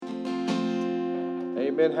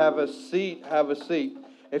Amen. Have a seat. Have a seat.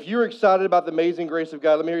 If you're excited about the amazing grace of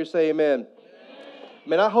God, let me hear you say amen.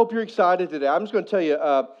 Man, I hope you're excited today. I'm just going to tell you,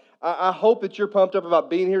 I hope that you're pumped up about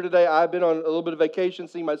being here today. I've been on a little bit of vacation,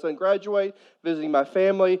 seeing my son graduate, visiting my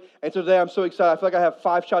family, and so today I'm so excited. I feel like I have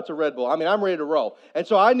 5 shots of Red Bull. I mean, I'm ready to roll. And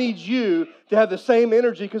so I need you to have the same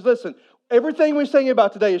energy because listen, everything we're saying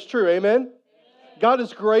about today is true. Amen? God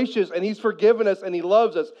is gracious and He's forgiven us and He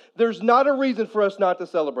loves us. There's not a reason for us not to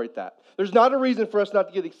celebrate that. There's not a reason for us not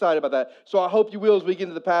to get excited about that. So I hope you will as we get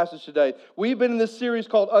into the passage today. We've been in this series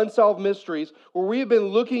called Unsolved Mysteries, where we've been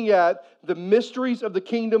looking at the mysteries of the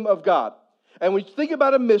kingdom of God. And when you think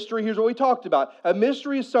about a mystery, here's what we talked about. A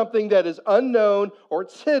mystery is something that is unknown or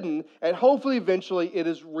it's hidden, and hopefully eventually it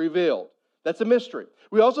is revealed. That's a mystery.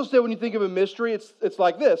 We also said when you think of a mystery, it's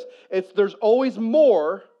like this. There's always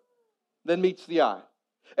more than meets the eye.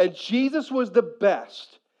 And Jesus was the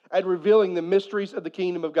best at revealing the mysteries of the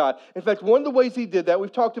kingdom of God. In fact, one of the ways He did that,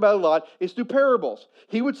 we've talked about a lot, is through parables.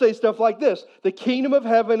 He would say stuff like this: the kingdom of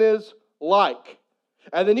heaven is like.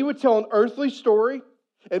 And then He would tell an earthly story,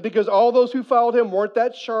 and because all those who followed Him weren't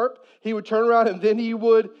that sharp, He would turn around and then He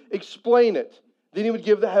would explain it. Then He would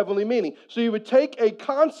give the heavenly meaning. So He would take a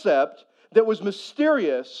concept that was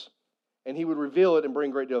mysterious, and He would reveal it and bring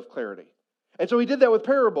a great deal of clarity. And so He did that with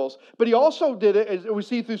parables, but He also did it, as we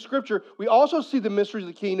see through Scripture, we also see the mysteries of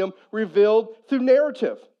the kingdom revealed through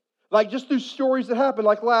narrative, like just through stories that happened,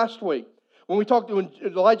 like last week, when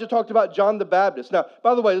Elijah talked about John the Baptist. Now,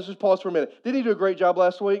 by the way, let's just pause for a minute. Didn't he do a great job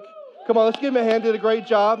last week? Come on, let's give him a hand. Did a great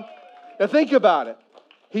job. Now think about it.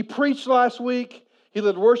 He preached last week. He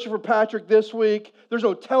led worship for Patrick this week. There's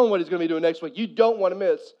no telling what he's going to be doing next week. You don't want to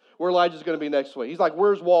miss where Elijah's going to be next week. He's like,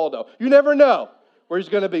 where's Waldo? You never know where he's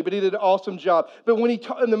going to be, but he did an awesome job. But when he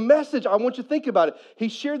taught in the message, I want you to think about it. He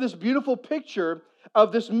shared this beautiful picture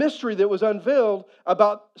of this mystery that was unveiled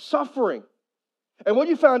about suffering. And what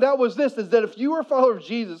you found out was this, is that if you are a follower of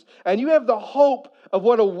Jesus and you have the hope of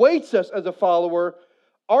what awaits us as a follower,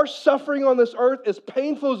 our suffering on this earth, as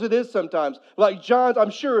painful as it is sometimes, like John's, I'm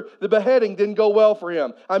sure the beheading didn't go well for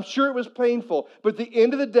him. I'm sure it was painful. But at the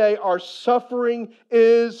end of the day, our suffering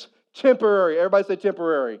is temporary. Everybody say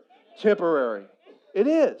temporary. Temporary. It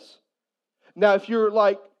is. Now, if you're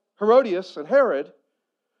like Herodias and Herod,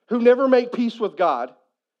 who never make peace with God,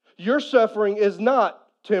 your suffering is not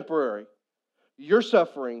temporary. Your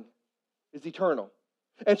suffering is eternal.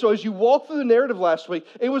 And so as you walk through the narrative last week,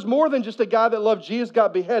 it was more than just a guy that loved Jesus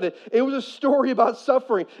got beheaded. It was a story about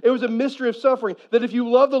suffering. It was a mystery of suffering, that if you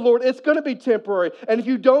love the Lord, it's going to be temporary. And if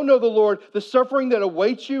you don't know the Lord, the suffering that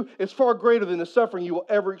awaits you is far greater than the suffering you will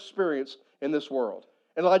ever experience in this world.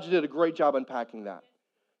 And Elijah did a great job unpacking that.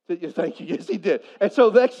 Thank you. Yes, he did. And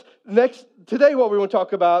so today what we want to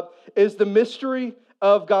talk about is the mystery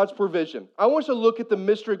of God's provision. I want us to look at the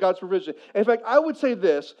mystery of God's provision. In fact, I would say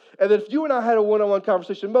this, and that if you and I had a one-on-one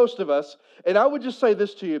conversation, most of us, and I would just say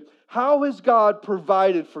this to you: how has God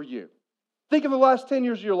provided for you? Think of the last 10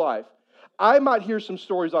 years of your life. I might hear some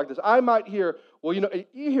stories like this. I might hear, well, you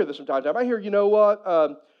hear this from time to time. I hear, you know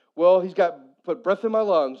what? He's put breath in my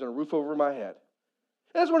lungs and a roof over my head.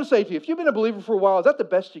 And I just want to say to you, if you've been a believer for a while, is that the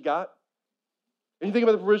best you got? And you think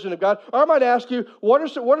about the provision of God? Or I might ask you, what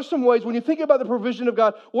are some ways, when you think about the provision of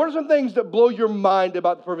God, what are some things that blow your mind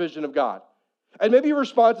about the provision of God? And maybe your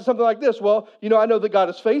response is something like this: well, I know that God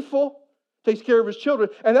is faithful, takes care of His children,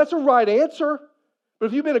 and that's a right answer. But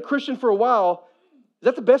if you've been a Christian for a while, is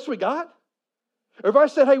that the best we got? Or if I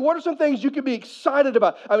said, hey, what are some things you could be excited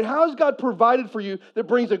about? I mean, how has God provided for you that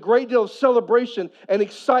brings a great deal of celebration and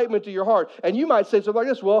excitement to your heart? And you might say something like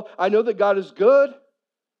this: well, I know that God is good.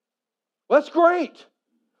 Well, that's great.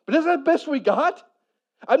 But isn't that the best we got?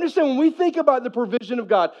 I'm just saying, when we think about the provision of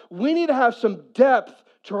God, we need to have some depth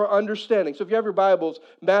to our understanding. So if you have your Bibles,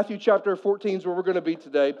 Matthew chapter 14 is where we're going to be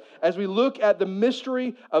today, as we look at the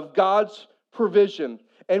mystery of God's provision.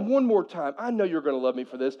 And one more time, I know you're going to love me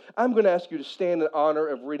for this. I'm going to ask you to stand in honor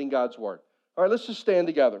of reading God's Word. All right, let's just stand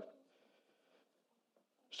together.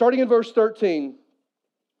 Starting in verse 13,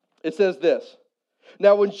 it says this: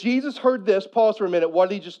 now when Jesus heard this, pause for a minute, what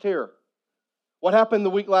did He just hear? What happened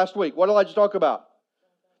last week? What did Elijah talk about?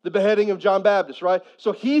 The beheading of John Baptist, right?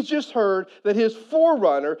 So he's just heard that his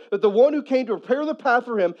forerunner, that the one who came to prepare the path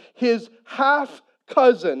for him, his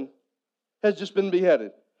half-cousin, has just been beheaded.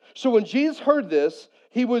 So when Jesus heard this,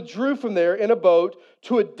 He withdrew from there in a boat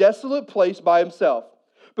to a desolate place by Himself.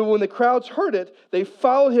 But when the crowds heard it, they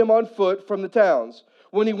followed Him on foot from the towns.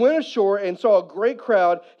 When he went ashore and saw a great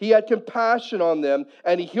crowd, he had compassion on them,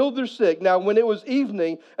 and he healed their sick. Now, when it was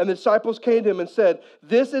evening, and the disciples came to him and said,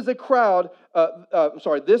 this is a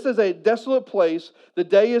desolate place. The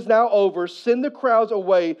day is now over. Send the crowds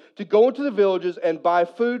away to go into the villages and buy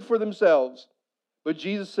food for themselves. But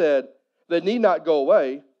Jesus said, they need not go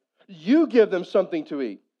away. You give them something to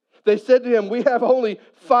eat. They said to him, we have only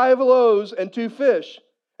 5 loaves and 2 fish.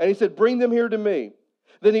 And he said, bring them here to me.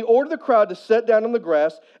 Then he ordered the crowd to sit down on the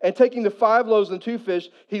grass, and taking the 5 loaves and 2 fish,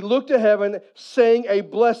 he looked to heaven, saying a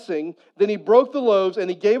blessing. Then he broke the loaves, and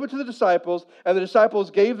he gave it to the disciples, and the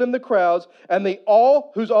disciples gave them the crowds, and they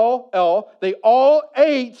all, they all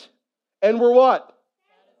ate and were what?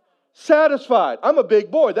 Satisfied. I'm a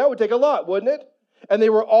big boy. That would take a lot, wouldn't it? And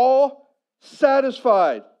they were all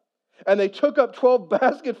satisfied. And they took up 12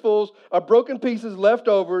 basketfuls of broken pieces,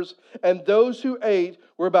 leftovers, and those who ate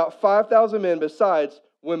were about 5,000 men, besides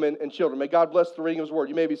women and children. May God bless the reading of His Word.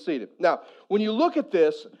 You may be seated. Now, when you look at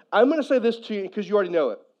this, I'm going to say this to you because you already know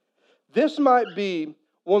it. This might be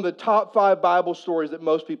one of the top 5 Bible stories that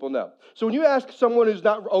most people know. So when you ask someone who's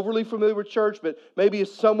not overly familiar with church, but maybe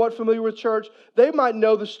is somewhat familiar with church, they might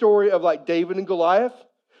know the story of like David and Goliath.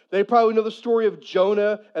 They probably know the story of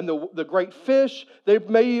Jonah and the great fish. They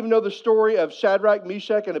may even know the story of Shadrach,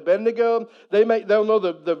 Meshach, and Abednego. They'll know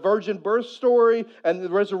the virgin birth story and the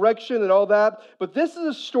resurrection and all that. But this is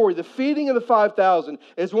a story, the feeding of the 5,000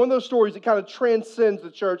 is one of those stories that kind of transcends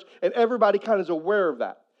the church, and everybody kind of is aware of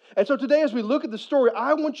that. And so today, as we look at the story,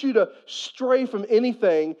 I want you to stray from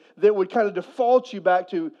anything that would kind of default you back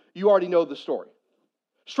to, you already know the story.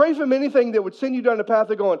 Stray from anything that would send you down the path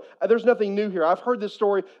of going, there's nothing new here. I've heard this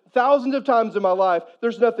story thousands of times in my life.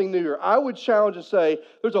 There's nothing new here. I would challenge and say,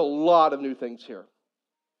 there's a lot of new things here.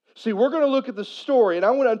 See, we're going to look at the story, and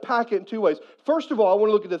I want to unpack it in 2 ways. First of all, I want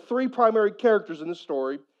to look at the 3 primary characters in the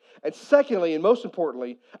story. And secondly, and most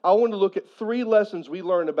importantly, I want to look at 3 lessons we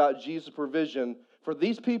learn about Jesus' provision for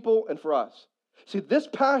these people and for us. See, this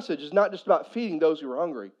passage is not just about feeding those who are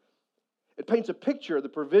hungry. It paints a picture of the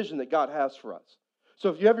provision that God has for us. So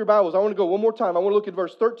if you have your Bibles, I want to go one more time. I want to look at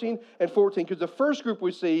verse 13 and 14 because the first group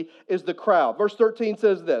we see is the crowd. Verse 13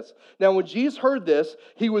 says this. Now when Jesus heard this,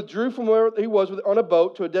 he withdrew from where he was on a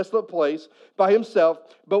boat to a desolate place by himself.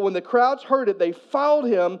 But when the crowds heard it, they followed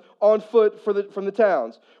him on foot from the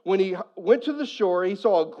towns. When he went to the shore, he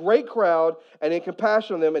saw a great crowd and had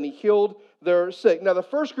compassion on them, and he healed their sick. Now the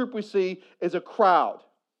first group we see is a crowd.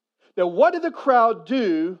 Now what did the crowd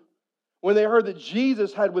do when they heard that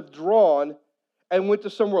Jesus had withdrawn and went to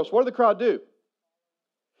somewhere else? What did the crowd do?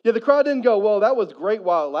 Yeah, the crowd didn't go, well, that was great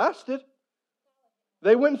while it lasted.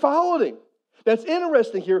 They went and followed him. That's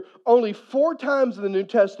interesting here. Only 4 times in the New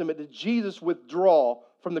Testament did Jesus withdraw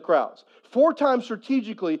from the crowds. 4 times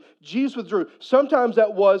strategically, Jesus withdrew. Sometimes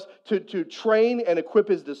that was to train and equip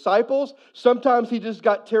his disciples. Sometimes he just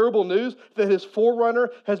got terrible news that his forerunner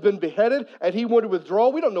has been beheaded and he wanted to withdraw.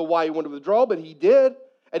 We don't know why he wanted to withdraw, but he did.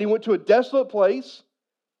 And he went to a desolate place.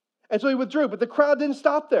 And so he withdrew, but the crowd didn't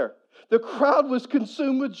stop there. The crowd was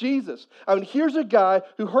consumed with Jesus. I mean, here's a guy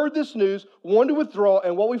who heard this news, wanted to withdraw,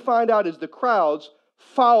 and what we find out is the crowds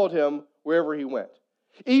followed him wherever he went.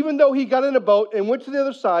 Even though he got in a boat and went to the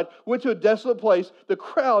other side, went to a desolate place, the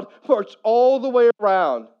crowd marched all the way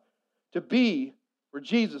around to be where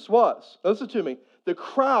Jesus was. Now listen to me. The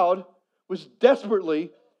crowd was desperately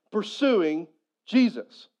pursuing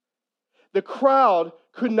Jesus. The crowd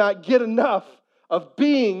could not get enough of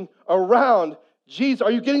being around Jesus.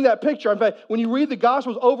 Are you getting that picture? In fact, when you read the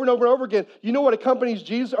Gospels over and over and over again, you know what accompanies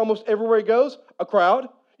Jesus almost everywhere he goes? A crowd.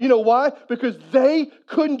 You know why? Because they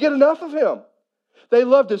couldn't get enough of him. They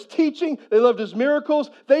loved his teaching. They loved his miracles.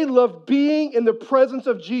 They loved being in the presence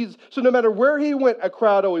of Jesus. So no matter where he went, a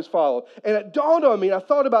crowd always followed. And it dawned on me, I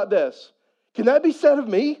thought about this. Can that be said of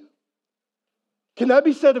me? Can that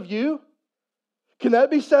be said of you? Can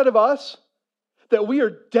that be said of us? That we are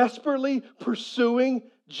desperately pursuing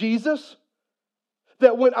Jesus?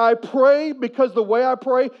 That when I pray, because the way I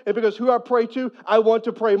pray and because who I pray to, I want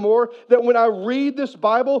to pray more. That when I read this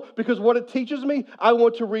Bible, because what it teaches me, I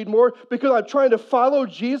want to read more. Because I'm trying to follow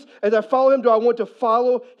Jesus. As I follow him, do I want to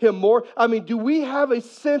follow him more? I mean, do we have a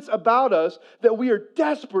sense about us that we are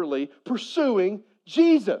desperately pursuing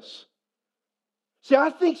Jesus? See, I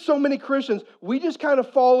think so many Christians, we just kind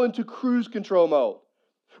of fall into cruise control mode.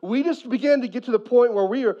 We just begin to get to the point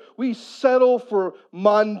where we settle for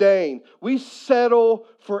mundane. We settle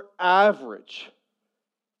for average.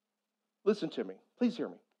 Listen to me. Please hear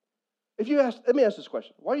me. Let me ask this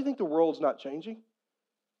question. Why do you think the world's not changing?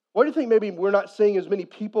 Why do you think maybe we're not seeing as many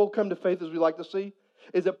people come to faith as we like to see?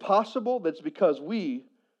 Is it possible that it's because we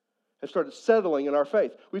have started settling in our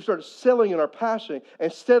faith. We've started settling in our passion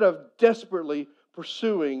instead of desperately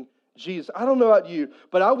pursuing Jesus. I don't know about you,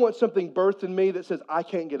 but I want something birthed in me that says, I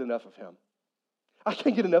can't get enough of him. I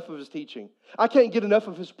can't get enough of his teaching. I can't get enough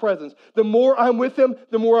of his presence. The more I'm with him,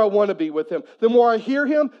 the more I want to be with him. The more I hear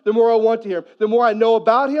him, the more I want to hear him. The more I know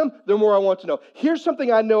about him, the more I want to know. Here's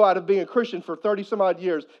something I know out of being a Christian for 30 some odd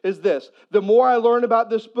years is this. The more I learn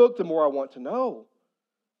about this book, the more I want to know.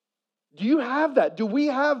 Do you have that? Do we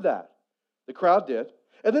have that? The crowd did.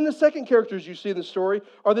 And then the second characters you see in the story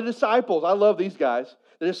are the disciples. I love these guys.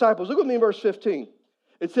 The disciples. Look with me in verse 15.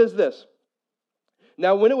 It says this.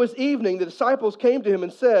 Now, when it was evening, the disciples came to him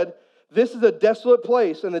and said, this is a desolate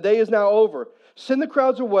place, and the day is now over. Send the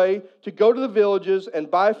crowds away to go to the villages and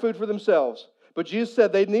buy food for themselves. But Jesus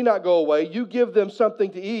said, they need not go away. You give them something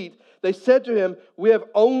to eat. They said to him, we have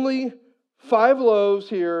only 5 loaves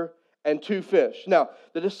here and 2 fish. Now,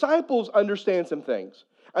 the disciples understand some things.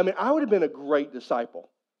 I mean, I would have been a great disciple.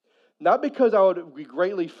 Not because I would be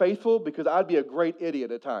greatly faithful, because I'd be a great idiot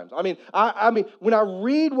at times. I mean, when I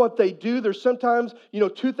read what they do, there's sometimes,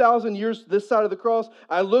 2,000 years this side of the cross,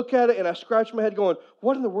 I look at it and I scratch my head going,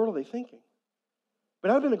 what in the world are they thinking? But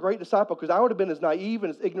I'd have been a great disciple because I would have been as naive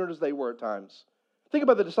and as ignorant as they were at times. Think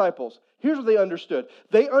about the disciples. Here's what they understood.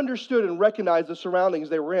 They understood and recognized the surroundings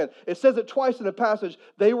they were in. It says it twice in the passage.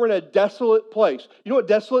 They were in a desolate place. You know what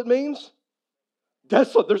desolate means?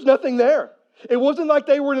 Desolate. There's nothing there. It wasn't like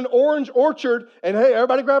they were in an orange orchard and, hey,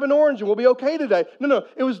 everybody grab an orange and we'll be okay today. No.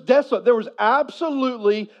 It was desolate. There was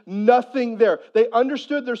absolutely nothing there. They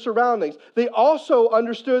understood their surroundings. They also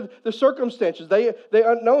understood the circumstances. They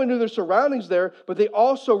not only knew their surroundings there, but they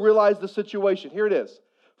also realized the situation. Here it is.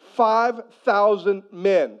 5,000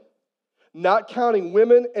 men, not counting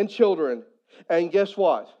women and children. And guess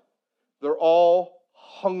what? They're all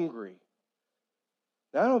hungry.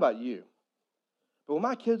 Now, I don't know about you, but when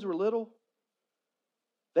my kids were little,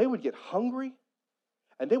 they would get hungry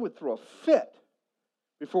and they would throw a fit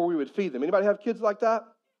before we would feed them. Anybody have kids like that?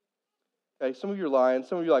 Okay, some of you are lying.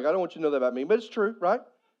 Some of you are like, I don't want you to know that about me. But it's true, right?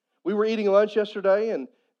 We were eating lunch yesterday and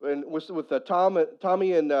with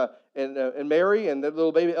Tommy and Mary and the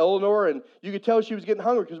little baby Eleanor. And you could tell she was getting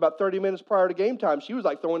hungry because about 30 minutes prior to game time, she was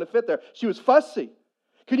like throwing a fit there. She was fussy.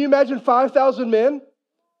 Can you imagine 5,000 men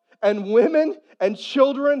and women and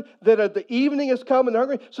children that at the evening has come and they're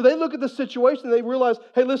hungry? So they look at the situation and they realize,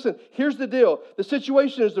 hey, listen, here's the deal. The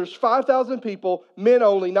situation is there's 5,000 people, men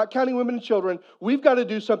only, not counting women and children. We've got to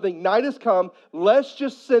do something. Night has come. Let's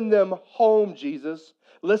just send them home, Jesus.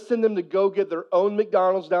 Let's send them to go get their own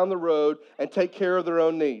McDonald's down the road and take care of their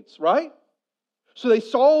own needs, right? So they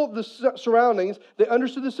saw the surroundings, they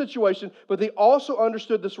understood the situation, but they also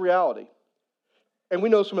understood this reality. And we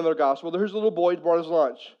know some of their gospel. Here's a little boy who brought his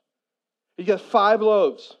lunch. He got 5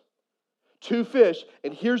 loaves, 2 fish,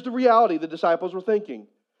 and here's the reality the disciples were thinking.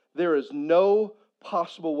 There is no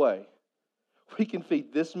possible way we can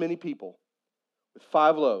feed this many people with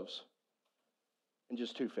 5 loaves and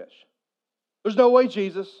just 2 fish. There's no way,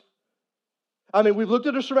 Jesus. I mean, we've looked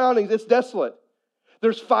at our surroundings. It's desolate.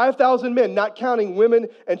 There's 5,000 men, not counting women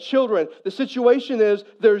and children. The situation is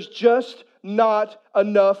there's just not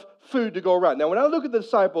enough food to go around. Now, when I look at the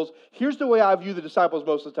disciples, here's the way I view the disciples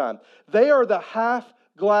most of the time. They are the half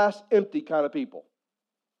glass empty kind of people.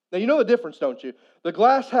 Now, you know the difference, don't you? The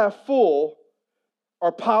glass half full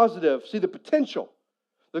are positive, see the potential.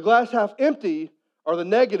 The glass half empty are the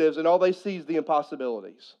negatives, and all they see is the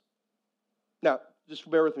impossibilities. Now, just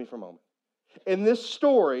bear with me for a moment. In this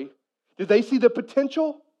story, did they see the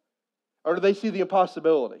potential or did they see the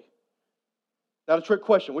impossibility? Not a trick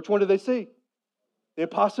question. Which one did they see? The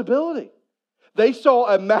impossibility. They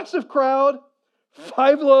saw a massive crowd,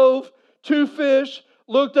 5 loaves, 2 fish,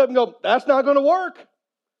 looked up and go, that's not going to work.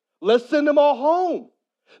 Let's send them all home.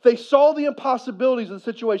 They saw the impossibilities of the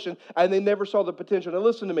situation and they never saw the potential. Now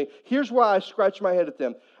listen to me. Here's why I scratch my head at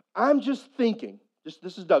them. I'm just thinking,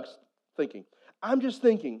 this is Doug's thinking. I'm just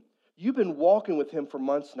thinking, you've been walking with him for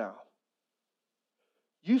months now.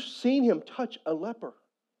 You've seen him touch a leper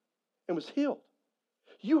and was healed.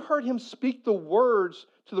 You heard him speak the words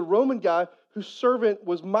to the Roman guy whose servant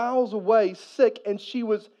was miles away, sick, and she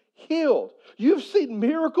was healed. You've seen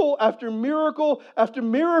miracle after miracle after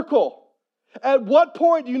miracle. At what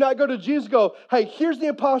point do you not go to Jesus and go, hey, here's the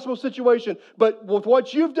impossible situation, but with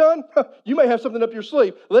what you've done, you may have something up your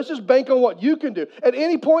sleeve. Let's just bank on what you can do. At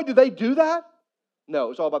any point, did they do that?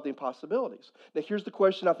 No, it's all about the impossibilities. Now, here's the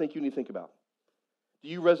question I think you need to think about. Do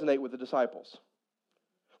you resonate with the disciples?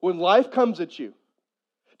 When life comes at you,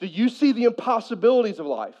 do you see the impossibilities of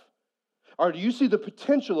life? Or do you see the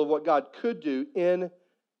potential of what God could do in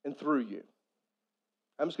and through you?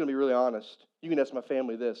 I'm just going to be really honest. You can ask my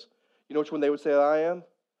family this. You know which one they would say I am?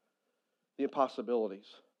 The impossibilities.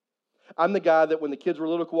 I'm the guy that when the kids were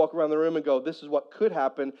little could walk around the room and go, this is what could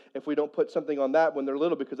happen if we don't put something on that when they're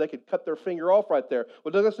little, because they could cut their finger off right there.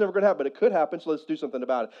 Well, that's never going to happen, but it could happen, so let's do something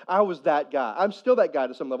about it. I was that guy. I'm still that guy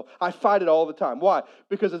to some level. I fight it all the time. Why?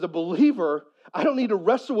 Because as a believer, I don't need to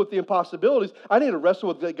wrestle with the impossibilities. I need to wrestle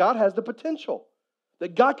with that God has the potential,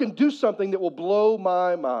 that God can do something that will blow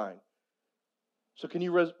my mind. So can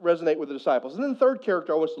you resonate with the disciples? And then the third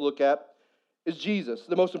character I want us to look at is Jesus,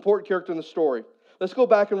 the most important character in the story. Let's go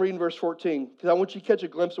back and read in verse 14, because I want you to catch a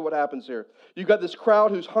glimpse of what happens here. You've got this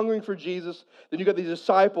crowd who's hungering for Jesus. Then you've got these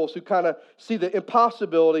disciples who kind of see the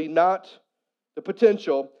impossibility, not the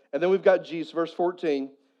potential. And then we've got Jesus, verse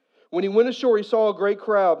 14. When he went ashore, he saw a great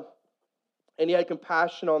crowd, and he had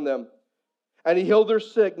compassion on them. And he healed their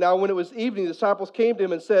sick. Now when it was evening, the disciples came to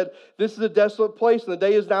him and said, this is a desolate place, and the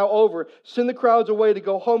day is now over. Send the crowds away to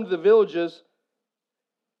go home to the villages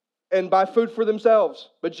and buy food for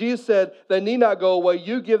themselves. But Jesus said, they need not go away.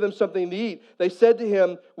 You give them something to eat. They said to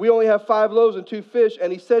him, we only have 5 loaves and 2 fish.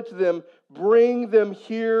 And he said to them, bring them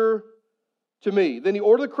here to me. Then he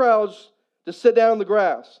ordered the crowds to sit down on the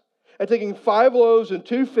grass. And taking 5 loaves and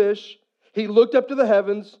 2 fish, he looked up to the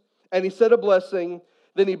heavens, and he said a blessing.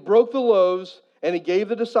 Then he broke the loaves, and he gave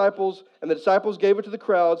the disciples, and the disciples gave it to the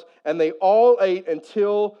crowds, and they all ate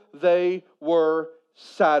until they were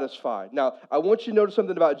satisfied. Now, I want you to notice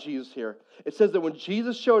something about Jesus here. It says that when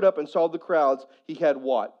Jesus showed up and saw the crowds, he had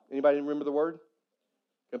what? Anybody remember the word?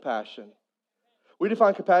 Compassion. We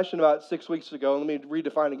defined compassion about 6 weeks ago, and let me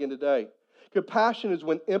redefine again today. Compassion is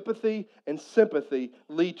when empathy and sympathy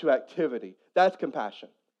lead to activity. That's compassion.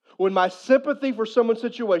 When my sympathy for someone's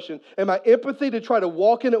situation and my empathy to try to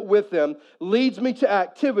walk in it with them leads me to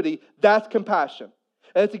activity, that's compassion.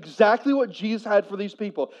 And it's exactly what Jesus had for these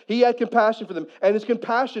people. He had compassion for them. And his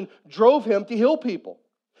compassion drove him to heal people.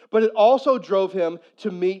 But it also drove him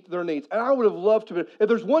to meet their needs. And I would have loved to, if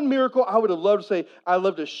there's one miracle I would have loved to say, I'd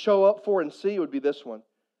love to show up for and see, it would be this one.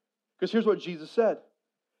 Because here's what Jesus said.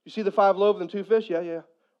 You see the 5 loaves and 2 fish? Yeah.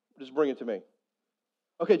 Just bring it to me.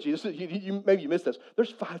 Okay, Jesus, maybe you missed this.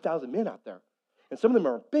 There's 5,000 men out there. And some of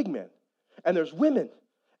them are big men. And there's women.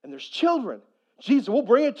 And there's children. Jesus, we'll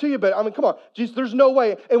bring it to you, but come on. Jesus, there's no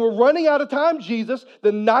way. And we're running out of time, Jesus.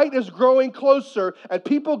 The night is growing closer, and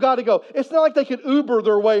people got to go. It's not like they could Uber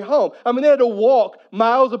their way home. They had to walk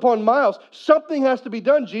miles upon miles. Something has to be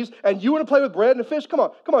done, Jesus. And you want to play with bread and fish? Come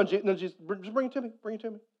on, Jesus. No, Jesus, just bring it to me. Bring it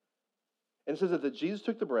to me. And it says that Jesus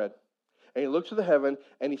took the bread, and he looked to the heaven,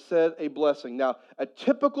 and he said a blessing. Now, a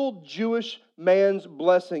typical Jewish man's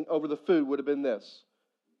blessing over the food would have been this.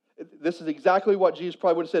 This is exactly what Jesus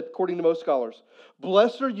probably would have said, according to most scholars.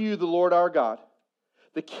 Blessed are you, the Lord our God,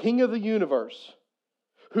 the King of the universe,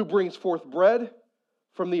 who brings forth bread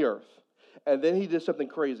from the earth. And then he did something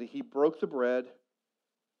crazy. He broke the bread,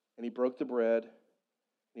 and he broke the bread, and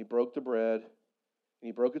he broke the bread, and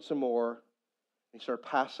he broke it some more, and he started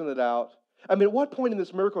passing it out. At what point in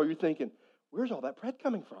this miracle are you thinking, where's all that bread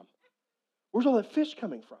coming from? Where's all that fish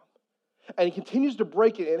coming from? And he continues to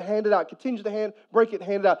break it and hand it out, break it and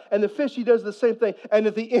hand it out. And the fish, he does the same thing. And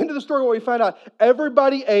at the end of the story, what we find out,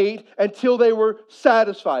 everybody ate until they were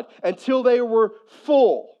satisfied, until they were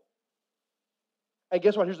full. And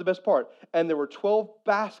guess what? Here's the best part. And there were 12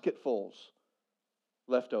 basketfuls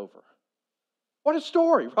left over. What a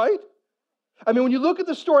story, right? When you look at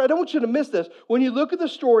the story, I don't want you to miss this. When you look at the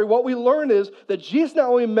story, what we learn is that Jesus not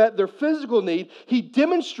only met their physical need, he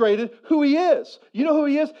demonstrated who he is. You know who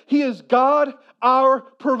he is? He is God, our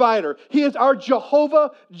provider. He is our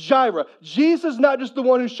Jehovah Jireh. Jesus is not just the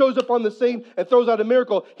one who shows up on the scene and throws out a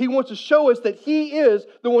miracle. He wants to show us that he is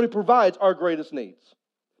the one who provides our greatest needs.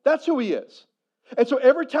 That's who he is. And so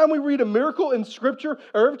every time we read a miracle in Scripture,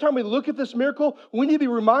 or every time we look at this miracle, we need to be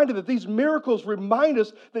reminded that these miracles remind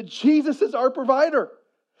us that Jesus is our provider.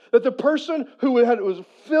 That the person who was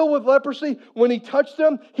filled with leprosy, when he touched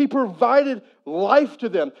them, he provided life to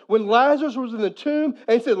them. When Lazarus was in the tomb,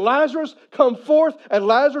 and he said, Lazarus, come forth, and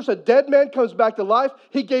Lazarus, a dead man, comes back to life,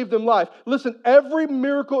 he gave them life. Listen, every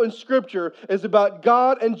miracle in Scripture is about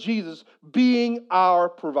God and Jesus being our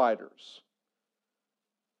providers.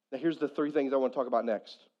 Now, here's the 3 things I want to talk about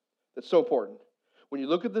next. That's so important. When you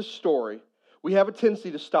look at this story, we have a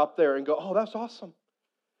tendency to stop there and go, oh, that's awesome.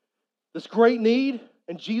 This great need,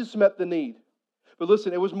 and Jesus met the need. But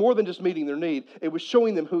listen, it was more than just meeting their need. It was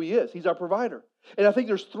showing them who he is. He's our provider. And I think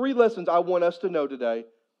there's 3 lessons I want us to know today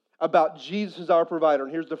about Jesus as our provider.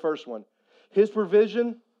 And here's the first one. His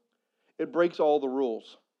provision, it breaks all the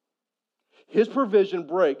rules. His provision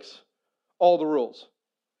breaks all the rules.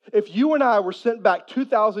 If you and I were sent back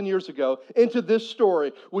 2,000 years ago into this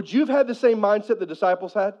story, would you have had the same mindset the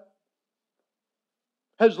disciples had?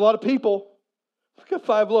 There's a lot of people. We got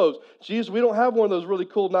 5 loaves. Jesus, we don't have one of those really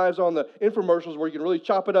cool knives on the infomercials where you can really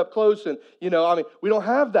chop it up close and, we don't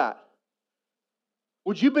have that.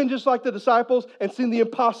 Would you have been just like the disciples and seen the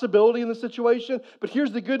impossibility in the situation? But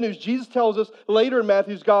here's the good news. Jesus tells us later in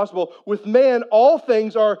Matthew's gospel, with man, all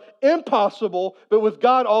things are impossible, but with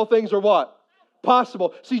God, all things are what?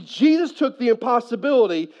 Possible. See, Jesus took the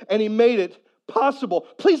impossibility and He made it possible.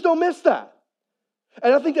 Please don't miss that.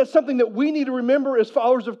 And I think that's something that we need to remember as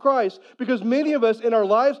followers of Christ, because many of us in our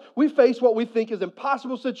lives, we face what we think is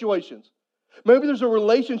impossible situations. Maybe there's a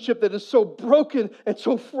relationship that is so broken and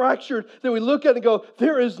so fractured that we look at it and go,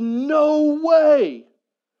 there is no way.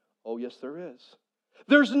 Oh, yes, there is.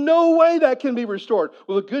 There's no way that can be restored.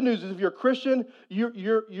 Well, the good news is if you're a Christian,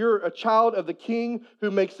 you're a child of the King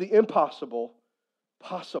who makes the impossible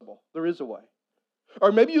possible. There is a way.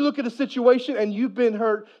 Or maybe you look at a situation and you've been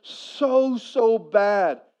hurt so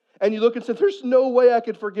bad. And you look and say, there's no way I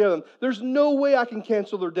could forgive them. There's no way I can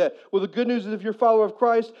cancel their debt. Well, the good news is if you're a follower of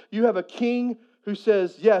Christ, you have a King who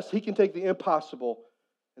says, yes, He can take the impossible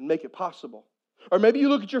and make it possible. Or maybe you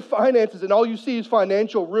look at your finances and all you see is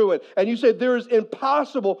financial ruin. And you say, there is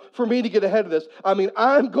impossible for me to get ahead of this.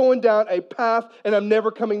 I'm going down a path and I'm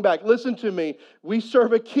never coming back. Listen to me. We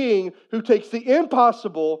serve a King who takes the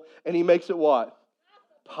impossible and He makes it what?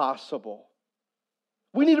 Possible.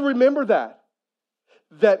 We need to remember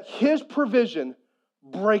that His provision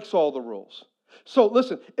breaks all the rules. So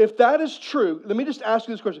listen, if that is true, let me just ask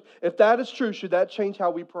you this question. If that is true, should that change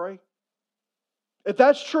how we pray? If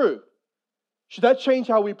that's true, should that change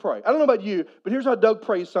how we pray? I don't know about you, but here's how Doug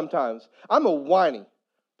prays sometimes. I'm a whiny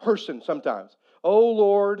person sometimes. Oh,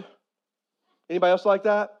 Lord. Anybody else like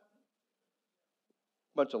that?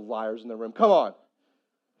 Bunch of liars in the room. Come on.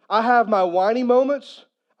 I have my whiny moments.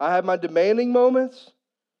 I have my demanding moments.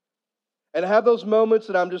 And I have those moments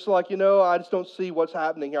that I'm just like, I just don't see what's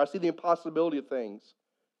happening here. I see the impossibility of things.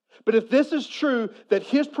 But if this is true, that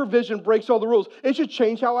His provision breaks all the rules, it should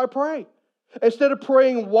change how I pray. Instead of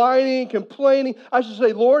praying, whining, complaining, I should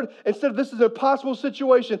say, Lord, instead of this is an impossible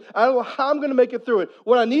situation, I don't know how I'm going to make it through it.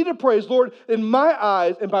 What I need to pray is, Lord, in my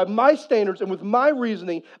eyes and by my standards and with my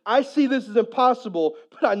reasoning, I see this as impossible,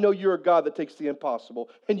 but I know You're a God that takes the impossible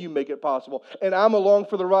and You make it possible. And I'm along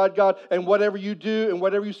for the ride, God, and whatever You do and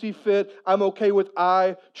whatever You see fit, I'm okay with.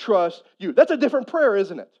 I trust You. That's a different prayer,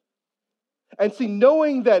 isn't it? And see,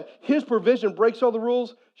 knowing that His provision breaks all the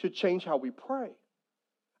rules should change how we pray.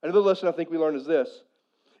 Another lesson I think we learn is this,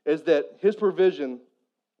 is that His provision,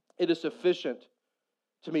 it is sufficient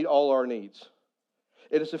to meet all our needs.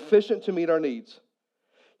 It is sufficient to meet our needs.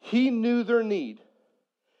 He knew their need,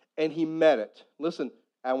 and He met it. Listen,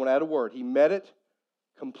 I want to add a word. He met it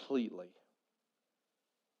completely.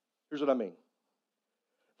 Here's what I mean.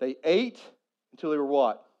 They ate until they were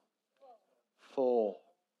what? Full.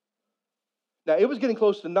 Now, it was getting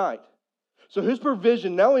close to night. So His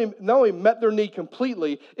provision not only met their need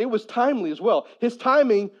completely, it was timely as well. His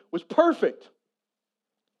timing was perfect.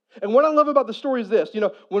 And what I love about the story is this.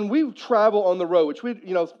 When we travel on the road, which we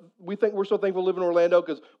think we're so thankful to live in Orlando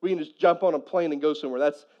because we can just jump on a plane and go somewhere.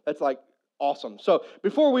 That's like awesome. So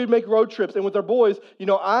before we'd make road trips, and with our boys,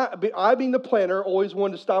 I being the planner, always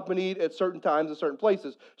wanted to stop and eat at certain times at certain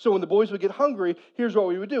places. So when the boys would get hungry, here's what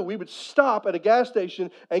we would do. We would stop at a gas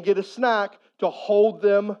station and get a snack to hold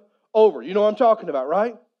them over. You know what I'm talking about,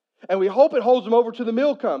 right? And we hope it holds them over till the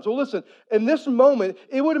meal comes. Well, listen, in this moment,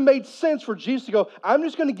 it would have made sense for Jesus to go, I'm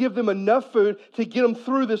just going to give them enough food to get them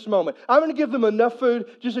through this moment. I'm going to give them enough food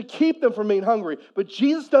just to keep them from being hungry. But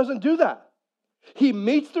Jesus doesn't do that. He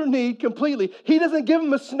meets their need completely. He doesn't give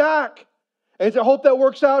them a snack and say, I hope that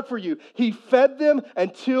works out for you. He fed them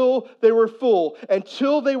until they were full,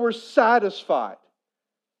 until they were satisfied.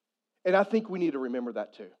 And I think we need to remember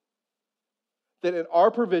that too. That in our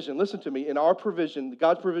provision, listen to me, in our provision,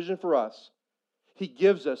 God's provision for us, He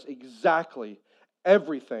gives us exactly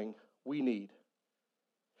everything we need.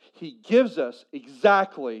 He gives us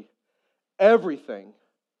exactly everything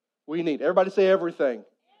we need. Everybody say everything.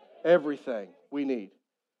 Everything we need.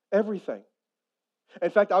 Everything. In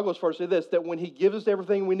fact, I'll go as far as to say this, that when He gives us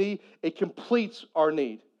everything we need, it completes our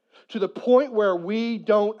need to the point where we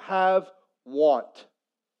don't have want.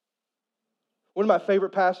 One of my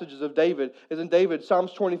favorite passages of David is in David,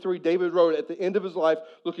 Psalms 23. David wrote at the end of his life,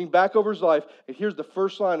 looking back over his life, and here's the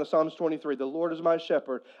first line of Psalms 23. The Lord is my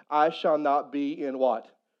shepherd, I shall not be in what?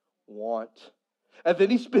 Want. And then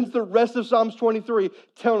he spends the rest of Psalms 23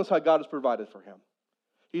 telling us how God has provided for him.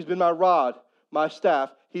 He's been my rod, my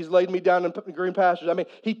staff. He's laid me down in green pastures. I mean,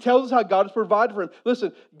 he tells us how God has provided for him.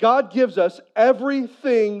 Listen, God gives us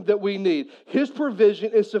everything that we need. His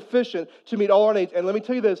provision is sufficient to meet all our needs. And let me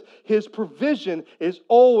tell you this, his provision is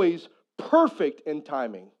always perfect in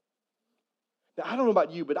timing. Now, I don't know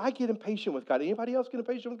about you, but I get impatient with God. Anybody else get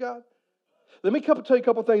impatient with God? Let me tell you a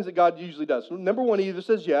couple things that God usually does. Number one, he either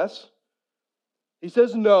says yes, he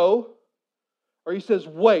says no, or he says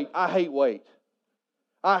wait. I hate wait.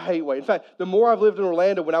 I hate wait. In fact, the more I've lived in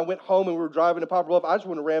Orlando, when I went home and we were driving to Poplar Bluff, I just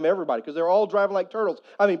wanted to ram everybody because they were all driving like turtles.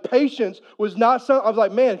 I mean, patience was not something, I was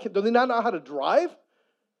like, man, do they not know how to drive?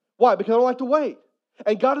 Why? Because I don't like to wait.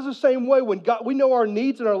 And God is the same way. When we know our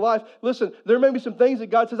needs in our life, listen, there may be some things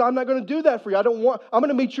that God says, I'm not going to do that for you. I'm going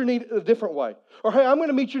to meet your need a different way. Or, hey, I'm going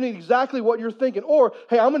to meet your need exactly what you're thinking. Or,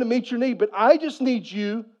 hey, I'm going to meet your need, but I just need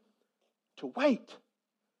you to wait.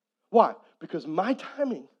 Why? Because my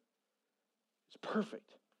timing is perfect.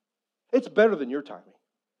 It's better than your timing.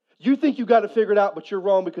 You think you got it figured out, but you're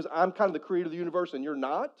wrong because I'm kind of the creator of the universe and you're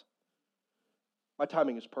not. My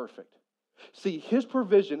timing is perfect. See, his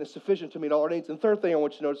provision is sufficient to meet all our needs. And third thing I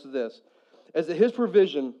want you to notice is this, is that his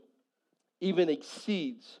provision even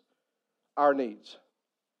exceeds our needs.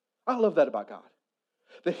 I love that about God.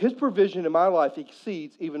 That his provision in my life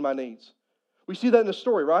exceeds even my needs. We see that in the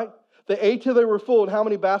story, right? They ate till they were full, and how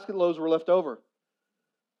many basket loaves were left over?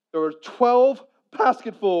 There were 12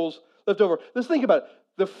 basketfuls left over. Let's think about it.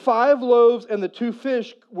 The 5 loaves and the 2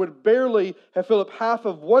 fish would barely have filled up half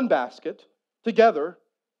of one basket together,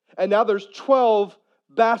 and now there's 12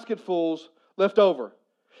 basketfuls left over.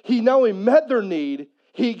 He not only met their need,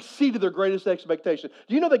 he exceeded their greatest expectation.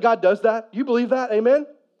 Do you know that God does that? Do you believe that? Amen?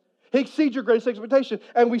 He exceeds your greatest expectation.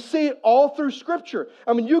 And we see it all through Scripture.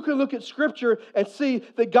 I mean, you can look at Scripture and see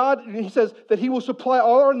that God, he says that he will supply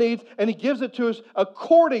all our needs, and he gives it to us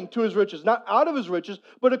according to his riches. Not out of his riches,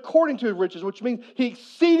 but according to his riches, which means he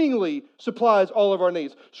exceedingly supplies all of our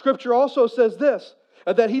needs. Scripture also says this,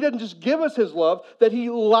 that he doesn't just give us his love, that he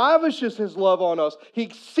lavishes his love on us. He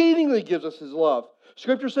exceedingly gives us his love.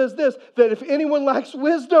 Scripture says this, that if anyone lacks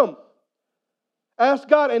wisdom, ask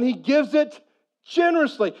God, and he gives it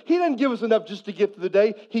generously. He doesn't give us enough just to get through the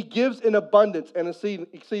day. He gives in abundance and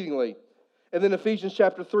exceedingly. And then Ephesians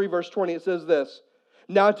chapter 3, verse 20, it says this,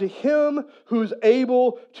 now to him who is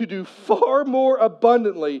able to do far more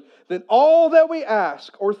abundantly than all that we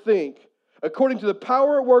ask or think, according to the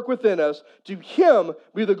power at work within us, to him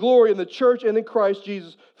be the glory in the church and in Christ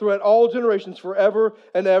Jesus throughout all generations, forever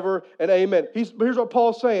and ever and amen. Here's what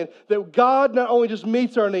Paul's saying, that God not only just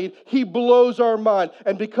meets our need, he blows our mind.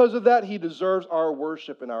 And because of that, he deserves our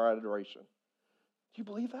worship and our adoration. Do you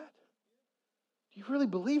believe that? Do you really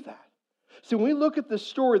believe that? See, when we look at this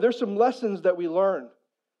story, there's some lessons that we learn.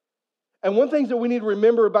 And one thing that we need to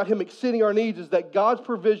remember about him exceeding our needs is that God's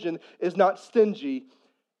provision is not stingy,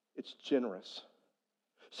 it's generous.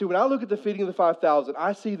 See, when I look at the feeding of the 5,000,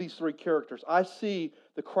 I see these 3 characters. I see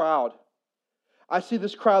the crowd. I see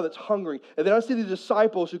this crowd that's hungry. And then I see the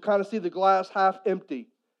disciples who kind of see the glass half empty.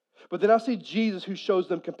 But then I see Jesus who shows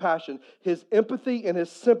them compassion. His empathy and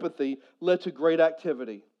his sympathy led to great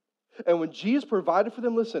activity. And when Jesus provided for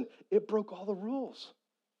them, listen, it broke all the rules.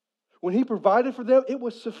 When he provided for them, it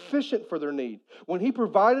was sufficient for their need. When he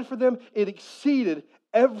provided for them, it exceeded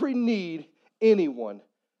every need anyone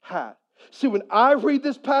had. See, when I read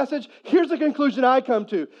this passage, here's the conclusion I come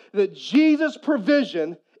to, that Jesus'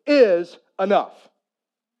 provision is enough.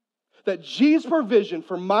 That Jesus' provision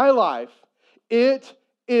for my life, it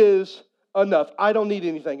is enough. I don't need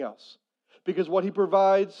anything else. Because what he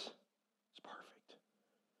provides is perfect.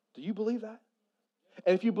 Do you believe that?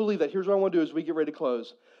 And if you believe that, here's what I want to do as we get ready to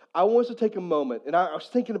close. I want us to take a moment, and I was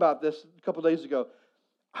thinking about this a couple days ago.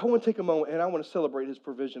 I want to take a moment and I want to celebrate his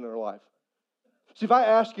provision in our life. See, if I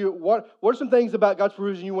ask you, what are some things about God's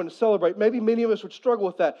provision you want to celebrate? Maybe many of us would struggle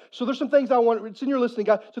with that. So there's some things I want, it's in your listening,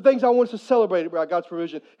 God, some things I want us to celebrate about God's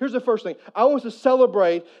provision. Here's the first thing. I want us to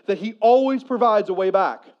celebrate that he always provides a way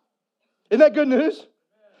back. Isn't that good news?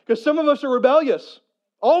 Because some of us are rebellious.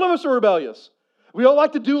 All of us are rebellious. We all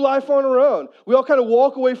like to do life on our own. We all kind of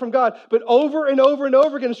walk away from God. But over and over and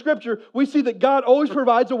over again in Scripture, we see that God always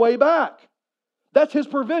provides a way back. That's his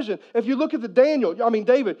provision. If you look at David,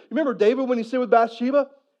 you remember David when he sinned with Bathsheba?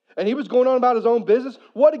 And he was going on about his own business?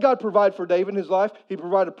 What did God provide for David in his life? He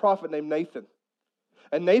provided a prophet named Nathan.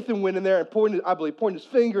 And Nathan went in there and pointed his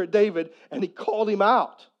finger at David, and he called him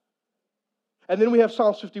out. And then we have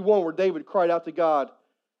Psalms 51 where David cried out to God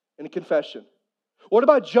in a confession. What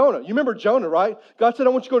about Jonah? You remember Jonah, right? God said, I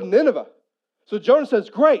want you to go to Nineveh. So Jonah says,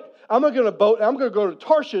 great, I'm going to get on a boat and I'm going to go to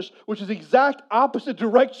Tarshish, which is the exact opposite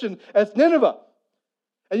direction as Nineveh.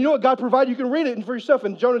 And you know what God provided? You can read it for yourself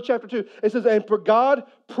in Jonah chapter 2. It says, and God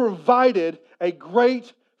provided a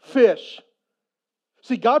great fish.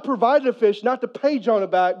 See, God provided a fish not to pay Jonah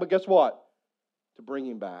back, but guess what? To bring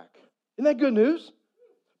him back. Isn't that good news?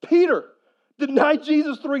 Peter denied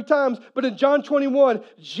Jesus 3 times, but in John 21,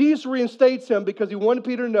 Jesus reinstates him because he wanted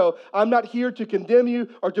Peter to know, I'm not here to condemn you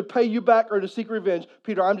or to pay you back or to seek revenge.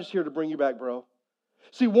 Peter, I'm just here to bring you back, bro.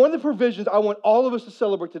 See, one of the provisions I want all of us to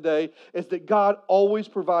celebrate today is that God always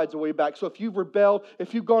provides a way back. So if you've rebelled,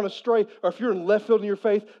 if you've gone astray, or if you're in left field in your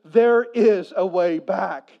faith, there is a way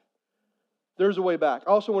back. There's a way back.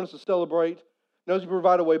 I also want us to celebrate, not only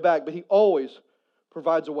provide a way back, but He always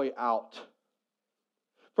provides a way out.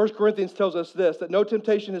 1 Corinthians tells us this, that no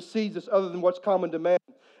temptation has seized us other than what's common to man,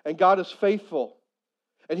 and God is faithful,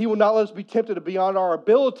 and He will not let us be tempted beyond our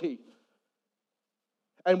ability.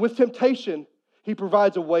 And with temptation, He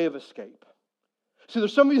provides a way of escape. See,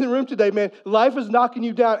 there's some of you in the room today, man, life is knocking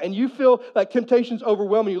you down and you feel like temptation's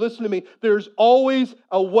overwhelming you. Listen to me, there's always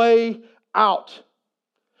a way out.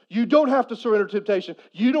 You don't have to surrender to temptation.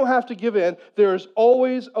 You don't have to give in. There's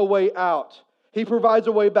always a way out. He provides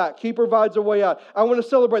a way back. He provides a way out. I want to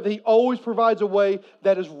celebrate that He always provides a way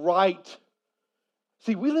that is right.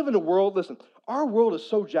 See, we live in a world, listen, our world is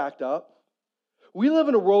so jacked up. We live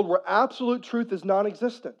in a world where absolute truth is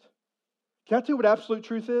non-existent. Can I tell you what absolute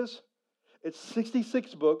truth is? It's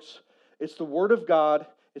 66 books. It's the Word of God.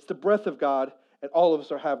 It's the breath of God. And all of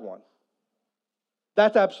us have one.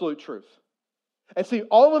 That's absolute truth. And see,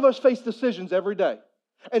 all of us face decisions every day.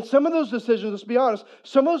 And some of those decisions, let's be honest,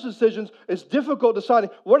 some of those decisions is difficult deciding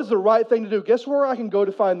what is the right thing to do. Guess where I can go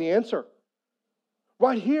to find the answer?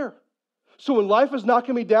 Right here. So when life is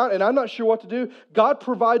knocking me down and I'm not sure what to do, God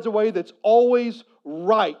provides a way that's always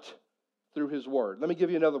right through His Word. Let me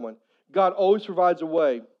give you another one. God always provides a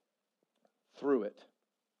way through it.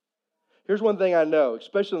 Here's one thing I know,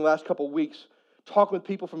 especially in the last couple of weeks, talking with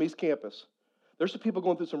people from East Campus. There's some people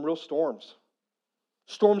going through some real storms.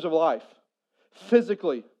 Storms of life.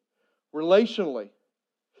 Physically, relationally.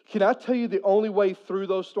 Can I tell you the only way through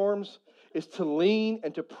those storms is to lean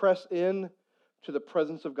and to press in to the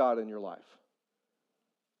presence of God in your life.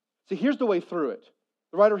 See, here's the way through it.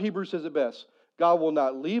 The writer of Hebrews says it best. God will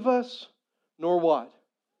not leave us, nor what?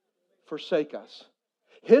 Forsake us.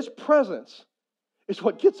 His presence is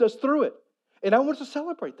what gets us through it. And I want us to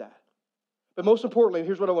celebrate that. But most importantly,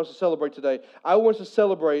 here's what I want us to celebrate today. I want us to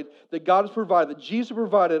celebrate that God has provided, that Jesus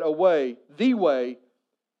provided a way, the way,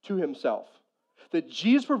 to Himself. That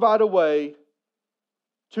Jesus provided a way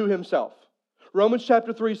to Himself. Romans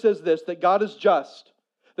chapter 3 says this, that God is just.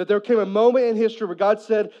 That there came a moment in history where God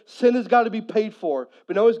said, sin has got to be paid for.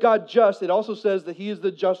 But no, is God just? It also says that He is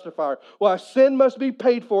the justifier. While sin must be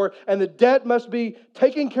paid for and the debt must be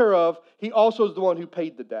taken care of, He also is the one who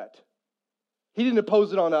paid the debt. He didn't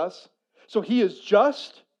impose it on us. So He is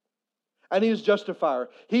just and He is justifier.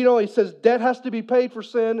 He not only says debt has to be paid for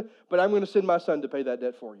sin, but I'm going to send my Son to pay that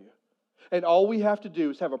debt for you. And all we have to do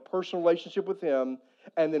is have a personal relationship with Him,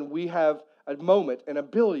 and then we have a moment, an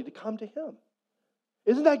ability to come to Him.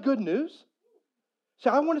 Isn't that good news? See,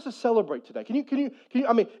 I want us to celebrate today. Can you?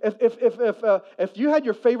 I mean, if you had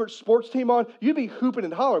your favorite sports team on, you'd be hooping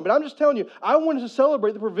and hollering. But I'm just telling you, I want us to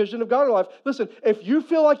celebrate the provision of God in our life. Listen, if you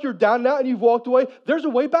feel like you're down and out and you've walked away, there's a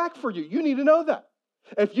way back for you. You need to know that.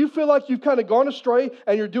 If you feel like you've kind of gone astray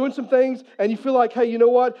and you're doing some things and you feel like, hey, you know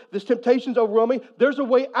what? This temptation's overwhelming, there's a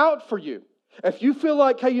way out for you. If you feel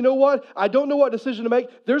like, hey, you know what? I don't know what decision to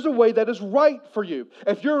make, there's a way that is right for you.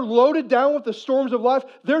 If you're loaded down with the storms of life,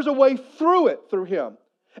 there's a way through it, through Him.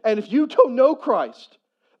 And if you don't know Christ,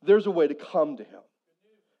 there's a way to come to Him.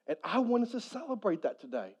 And I want us to celebrate that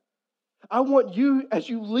today. I want you, as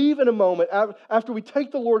you leave in a moment, after we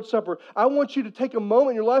take the Lord's Supper, I want you to take a moment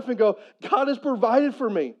in your life and go, God has provided for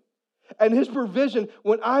me. And His provision,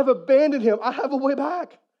 when I've abandoned Him, I have a way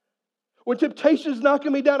back. When temptation is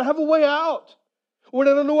knocking me down, I have a way out. When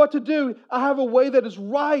I don't know what to do, I have a way that is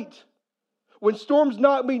right. When storms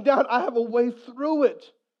knock me down, I have a way through it.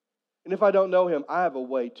 And if I don't know Him, I have a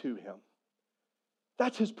way to Him.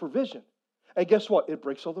 That's His provision. And guess what? It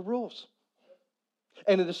breaks all the rules.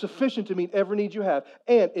 And it is sufficient to meet every need you have,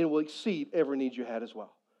 and it will exceed every need you had as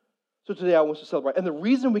well. So today I want us to celebrate. And the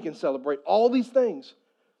reason we can celebrate all these things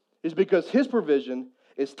is because His provision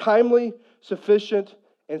is timely, sufficient,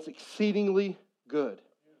 and it's exceedingly good.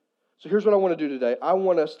 So here's what I want to do today. I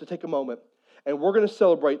want us to take a moment, and we're going to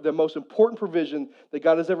celebrate the most important provision that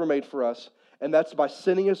God has ever made for us, and that's by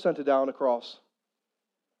sending His Son to die on a cross.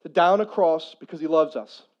 To die on a cross because He loves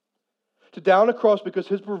us. To die on a cross because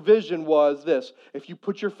His provision was this: if you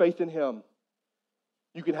put your faith in Him,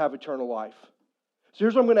 you can have eternal life. So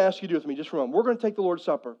here's what I'm going to ask you to do with me just for a moment. We're going to take the Lord's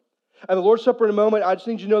Supper. And the Lord's Supper in a moment, I just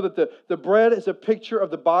need you to know that the bread is a picture of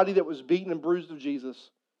the body that was beaten and bruised of Jesus.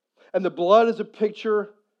 And the blood is a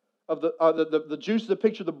picture of the juice is a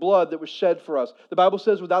picture of the blood that was shed for us. The Bible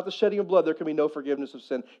says without the shedding of blood, there can be no forgiveness of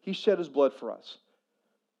sin. He shed His blood for us.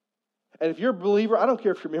 And if you're a believer, I don't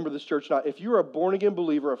care if you're a member of this church or not, if you're a born-again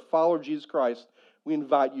believer, a follower of Jesus Christ, we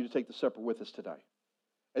invite you to take the supper with us today.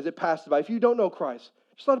 As it passes by, if you don't know Christ,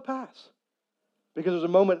 just let it pass. Because there's a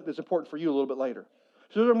moment that's important for you a little bit later.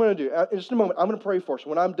 So here's what I'm going to do. In just a moment, I'm going to pray for us.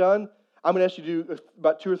 When I'm done, I'm going to ask you to do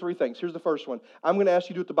about 2 or 3 things. Here's the first one. I'm going to ask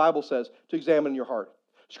you to do what the Bible says, to examine your heart.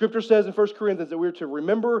 Scripture says in 1 Corinthians that we're to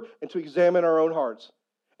remember and to examine our own hearts.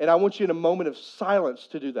 And I want you in a moment of silence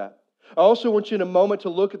to do that. I also want you in a moment to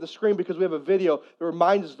look at the screen because we have a video that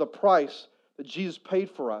reminds us of the price that Jesus paid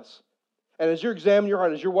for us. And as you're examining your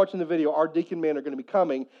heart, as you're watching the video, our deacon men are going to be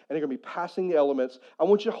coming and they're going to be passing the elements. I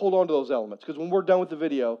want you to hold on to those elements because when we're done with the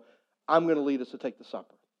video, I'm going to lead us to take the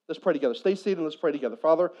supper. Let's pray together. Stay seated and let's pray together.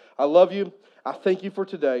 Father, I love you. I thank you for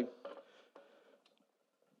today.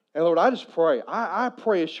 And Lord, I just pray. I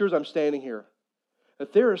pray as sure as I'm standing here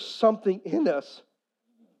that there is something in us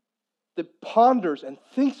that ponders and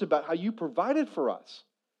thinks about how you provided for us.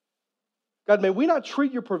 God, may we not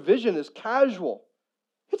treat your provision as casual.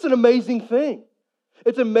 It's an amazing thing.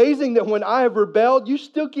 It's amazing that when I have rebelled, you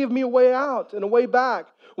still give me a way out and a way back.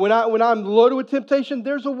 When I'm loaded with temptation,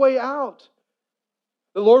 there's a way out.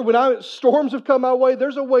 The Lord, when storms have come my way,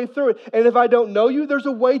 there's a way through it. And if I don't know you, there's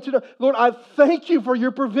a way to know. Lord, I thank you for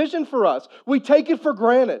your provision for us. We take it for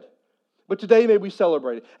granted. But today, may we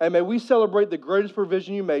celebrate it. And may we celebrate the greatest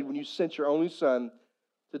provision you made when you sent your only Son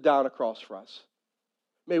to die on a cross for us.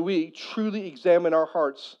 May we truly examine our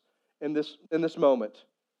hearts in this moment.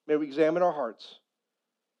 May we examine our hearts.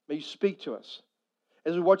 May you speak to us.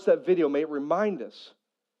 As we watch that video, may it remind us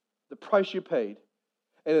the price you paid.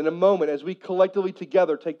 And in a moment, as we collectively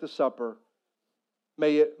together take the supper,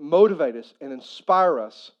 may it motivate us and inspire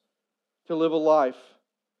us to live a life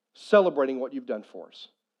celebrating what you've done for us.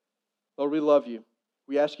 Lord, we love you.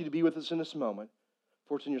 We ask you to be with us in this moment.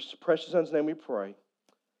 For it's in your precious Son's name we pray.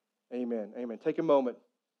 Amen. Amen. Take a moment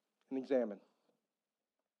and examine.